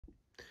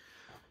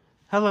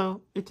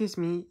Hello, it is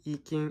me,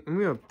 Ekin, and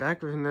we are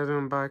back with another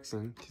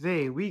unboxing.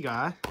 Today we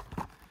got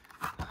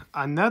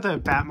another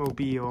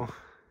Batmobile.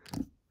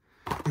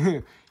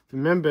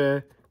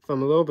 Remember,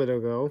 from a little bit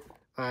ago,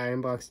 I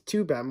unboxed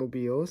 2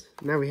 Batmobiles.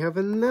 Now we have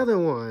another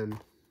one.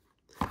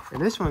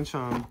 And this one's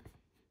from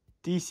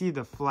DC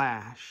The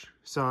Flash.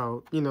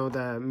 So, you know,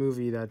 that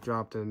movie that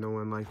dropped and no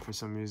one liked for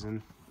some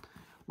reason.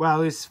 Well, at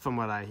least from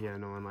what I hear,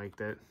 no one liked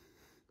it.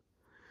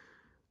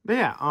 But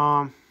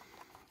yeah,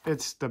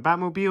 it's the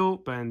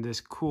Batmobile, but in this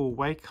cool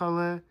white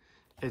color.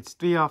 It's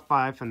 3 out of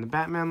 5 from the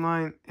Batman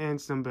line, and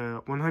it's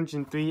number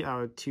 103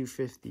 out of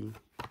 250.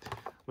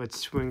 Let's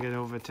swing it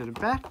over to the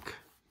back.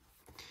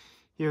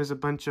 Here's a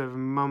bunch of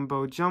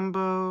mumbo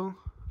jumbo,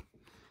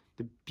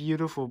 the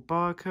beautiful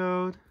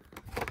barcode,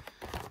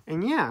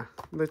 and yeah,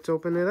 let's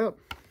open it up.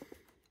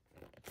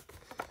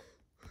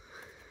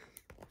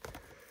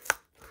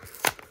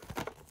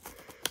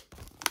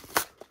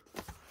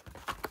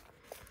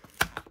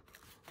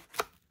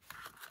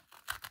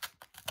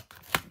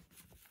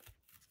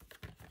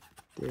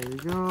 There we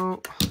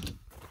go.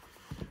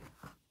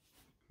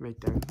 Right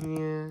down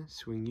here,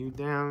 swing you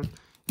down.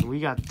 And we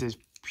got this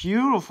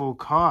beautiful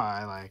car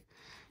I like.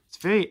 It's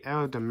very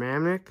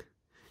aerodynamic.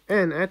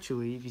 And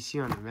actually, if you see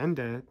on the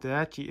render, there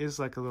actually is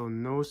like a little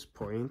nose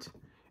point.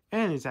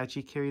 And it's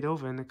actually carried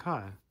over in the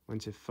car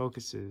once it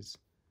focuses.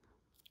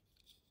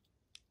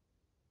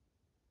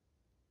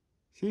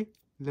 See?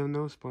 Little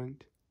nose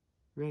point.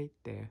 Right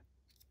there.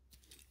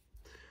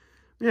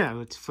 Yeah,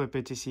 let's flip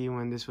it to see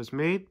when this was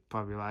made.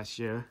 Probably last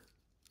year.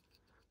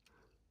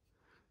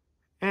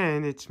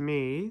 And it's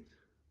made,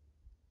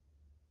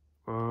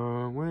 where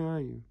are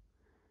you?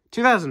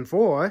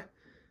 2004.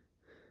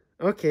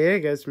 Okay, I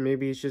guess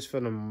maybe it's just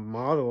for the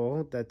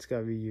model that's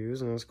got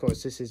reused. And of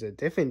course, this is a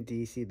different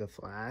DC The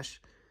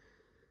Flash.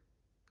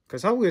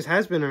 Because Hot Wheels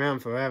has been around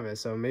forever,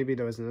 so maybe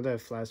there was another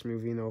Flash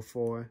movie in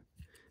 04.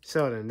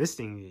 So then, this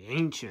thing is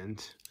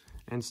ancient.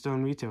 And still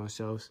in retail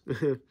shelves.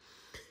 But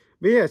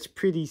yeah, it's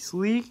pretty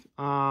sleek.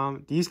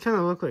 These kind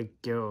of look like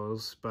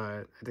gills,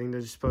 but I think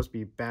they're just supposed to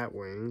be bat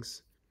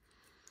wings.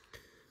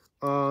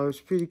 It's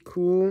pretty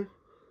cool.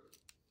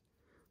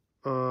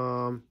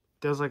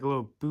 There's like a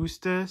little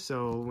booster,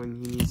 so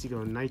when he needs to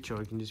go nitro,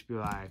 it can just be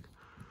like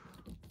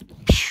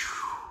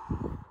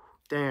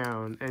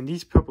down. And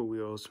these purple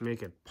wheels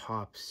make it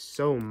pop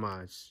so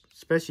much,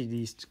 especially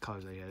these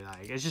colors I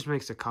like. It just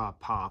makes the car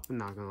pop. I'm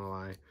not gonna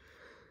lie.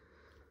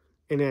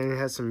 And then it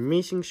has some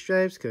racing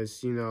stripes,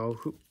 because you know,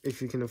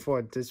 if you can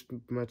afford this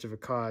much of a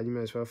car, you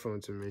might as well throw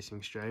in some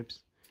racing stripes.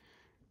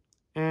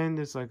 And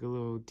there's like a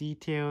little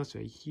details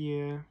right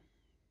here.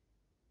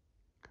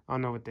 I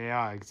don't know what they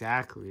are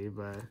exactly,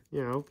 but,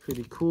 you know,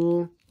 pretty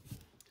cool.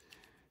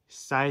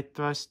 Side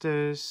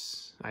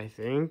thrusters, I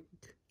think.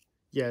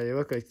 Yeah, they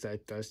look like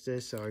side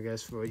thrusters, so I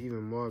guess for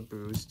even more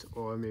boost,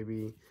 or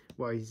maybe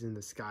while he's in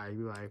the sky,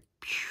 be like,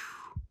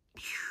 pew,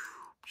 pew,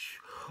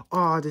 pew.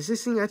 Oh, does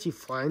this thing actually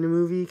fly in the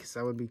movie? Because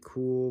that would be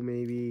cool,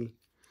 maybe.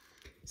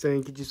 So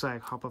you could just,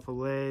 like, hop off a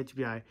ledge,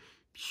 be like,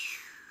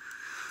 pew.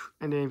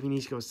 And then if he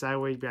needs to go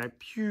sideways, be like,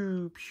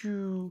 pew,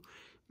 pew.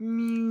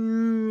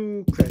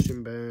 Mew, crash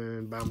and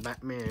burn,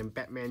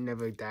 Batman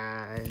never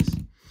dies.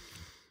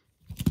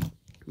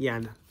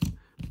 Yeah,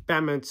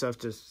 Batman stuff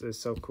just is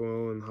so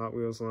cool in Hot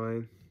Wheels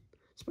line.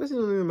 Especially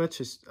don't do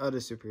much other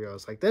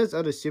superheroes. Like, there's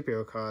other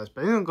superhero cars,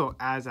 but they don't go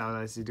as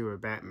out as they do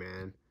with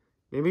Batman.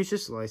 Maybe it's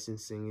just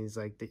licensing is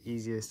like the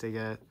easiest to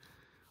get.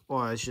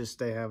 Or it's just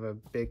they have a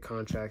big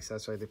contract, so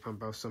that's why they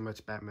pump out so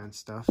much Batman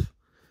stuff.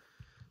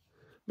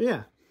 But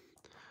yeah.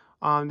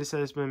 This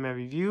has been my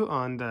review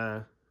on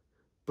the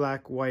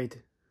black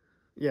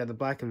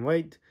and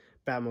white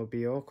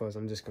Batmobile. Of course,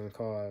 I'm just gonna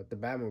call it the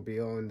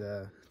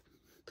Batmobile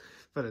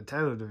for the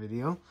title of the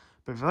video.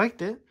 But if you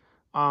liked it,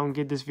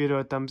 give this video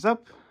a thumbs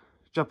up,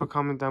 drop a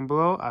comment down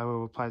below. I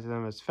will reply to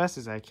them as fast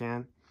as I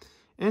can,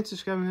 and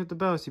subscribe and hit the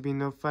bell so you'll be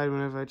notified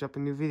whenever I drop a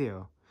new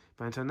video.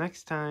 But until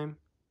next time,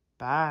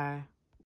 bye.